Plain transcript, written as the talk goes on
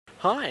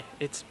Hi,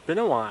 it's been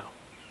a while.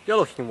 You're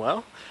looking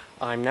well.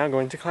 I'm now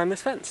going to climb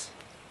this fence.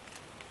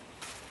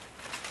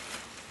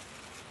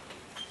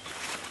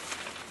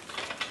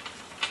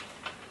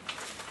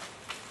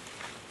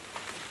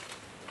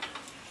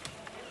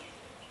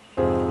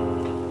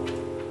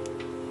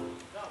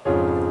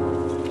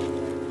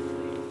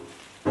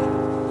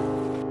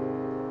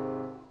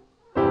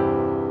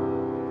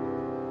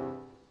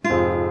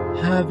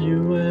 Have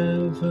you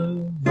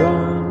ever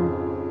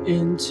run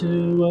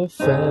into a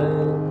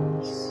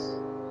fence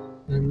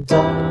and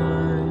died?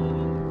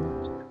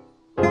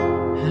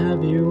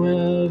 Have you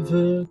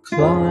ever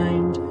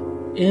climbed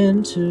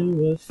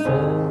into a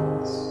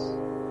fence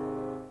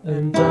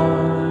and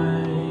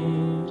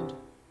died?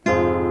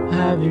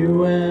 Have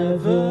you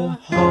ever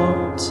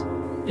hopped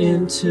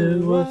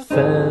into a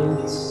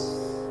fence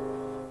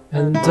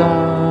and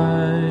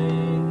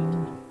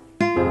died?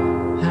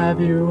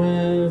 Have you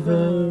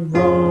ever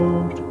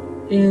rode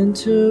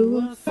into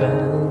a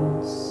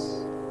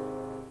fence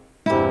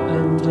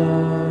and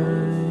died?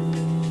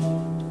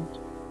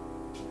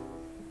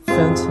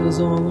 Fences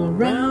all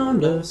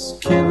around us,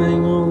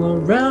 killing all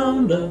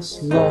around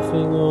us,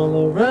 laughing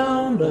all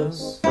around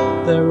us.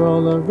 They're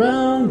all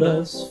around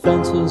us,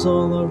 fences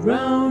all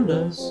around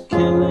us,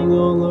 killing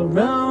all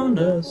around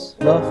us,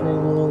 laughing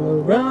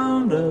all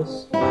around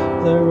us.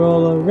 They're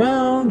all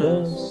around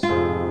us.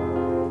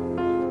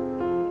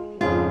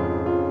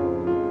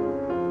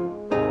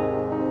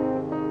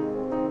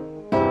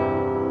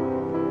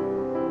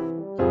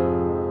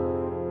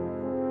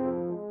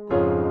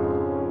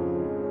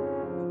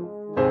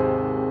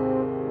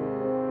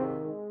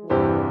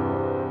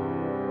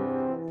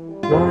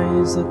 Why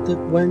is it that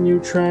when you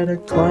try to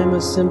climb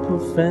a simple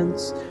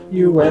fence,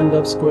 you end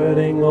up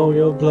squirting all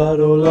your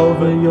blood all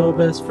over your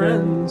best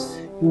friends?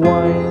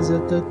 Why is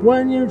it that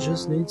when you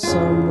just need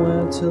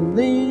somewhere to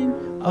lean,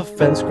 a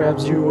fence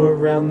grabs you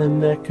around the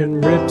neck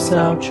and rips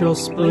out your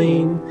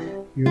spleen?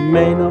 You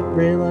may not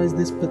realize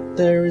this, but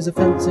there is a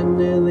fence in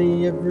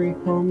nearly every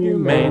home. You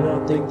may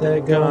not think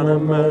they're gonna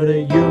murder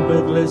you,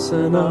 but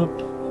listen up,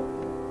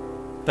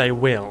 they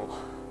will.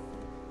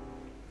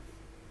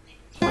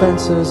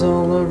 Fences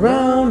all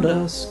around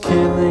us,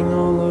 killing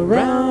all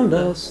around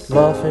us,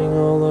 laughing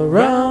all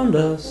around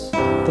us.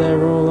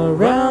 They're all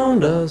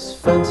around us,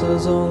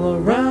 fences all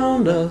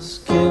around us,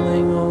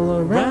 killing all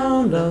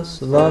around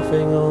us,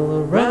 laughing all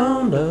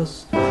around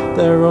us.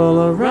 They're all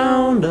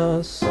around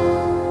us.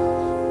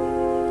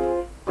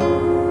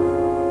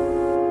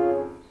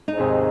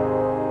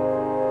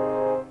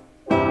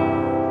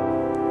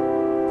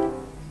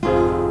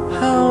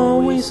 How are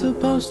we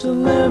supposed to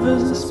live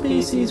as a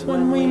species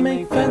when we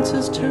make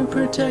fences to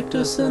protect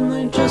us and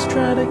they just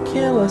try to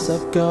kill us?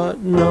 I've got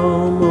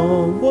no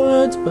more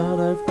words, but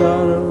I've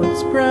got to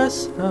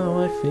express how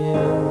I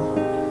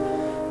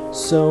feel.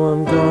 So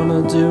I'm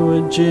gonna do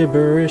a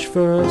gibberish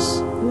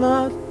verse.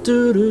 La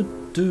do do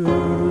do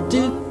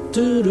di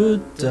do do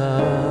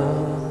da.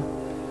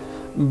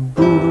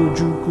 Boo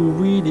juku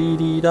wee dee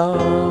dee da.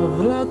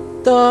 La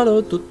da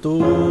do do do.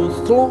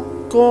 Slok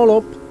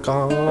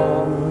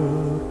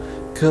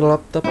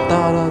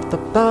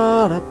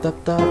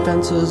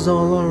Fences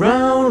all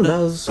around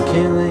us,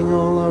 killing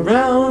all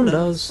around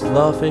us,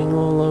 laughing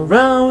all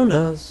around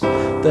us.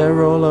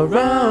 They're all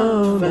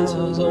around.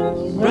 Fences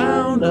all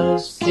around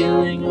us,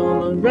 killing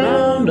all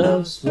around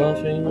us,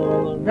 laughing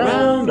all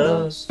around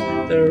us.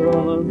 They're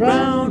all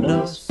around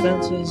us.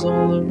 Fences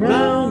all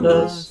around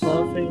us,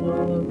 laughing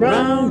all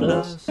around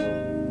us.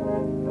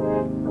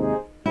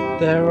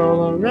 They're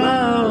all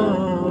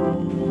around.